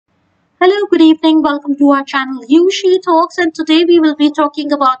Hello, good evening. Welcome to our channel Yushi Talks, and today we will be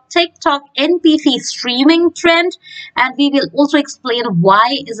talking about TikTok NPC streaming trend, and we will also explain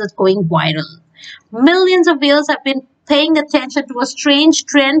why is it going viral. Millions of viewers have been paying attention to a strange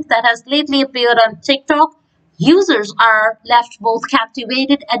trend that has lately appeared on TikTok. Users are left both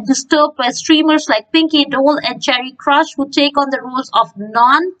captivated and disturbed by streamers like PinkyDoll and Cherry Crush who take on the roles of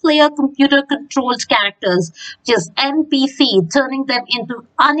non-player computer-controlled characters, just NPC, turning them into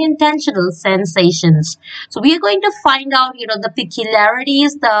unintentional sensations. So we are going to find out, the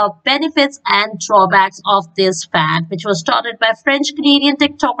peculiarities, the benefits and drawbacks of this fad, which was started by French-Canadian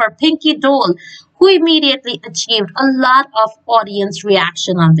TikToker PinkyDoll, who immediately achieved a lot of audience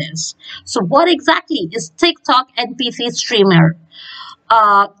reaction on this. So what exactly is TikTok NPC streamer?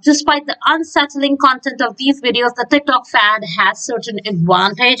 Despite the unsettling content of these videos, the TikTok fad has certain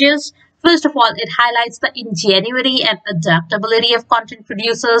advantages. First of all, it highlights the ingenuity and adaptability of content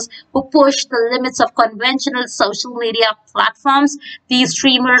producers who push the limits of conventional social media platforms. These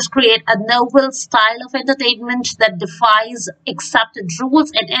streamers create a novel style of entertainment that defies accepted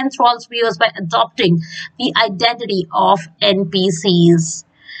rules and enthralls viewers by adopting the identity of NPCs.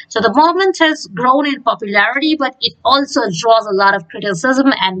 So the movement has grown in popularity, but it also draws a lot of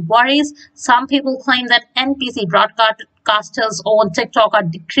criticism and worries. Some people claim that NPC broadcasters on TikTok are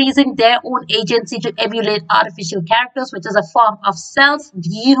decreasing their own agency to emulate artificial characters, which is a form of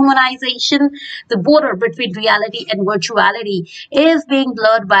self-dehumanization. The border between reality and virtuality is being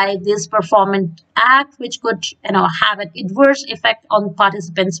blurred by this performance act, which could have an adverse effect on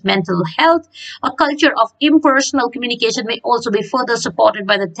participants' mental health. A culture of impersonal communication may also be further supported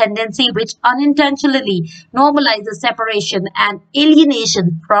by the tendency which unintentionally normalizes separation and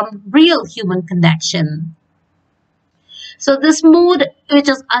alienation from real human connection. So this mood, which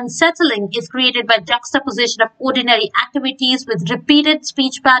is unsettling, is created by juxtaposition of ordinary activities with repeated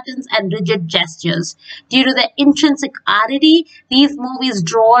speech patterns and rigid gestures. Due to their intrinsic oddity, these movies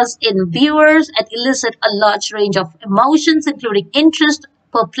draws in viewers and elicit a large range of emotions, including interest,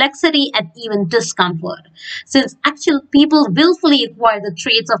 perplexity, and even discomfort. Since actual people willfully acquire the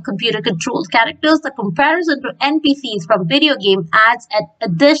traits of computer-controlled characters, the comparison to NPCs from video game adds an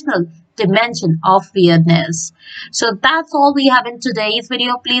additional dimension of weirdness. So that's all we have in today's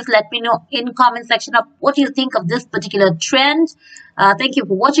video. Please let me know in comment section of what you think of this particular trend. Thank you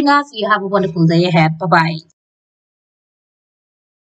for watching us. You have a wonderful day ahead. Bye-bye.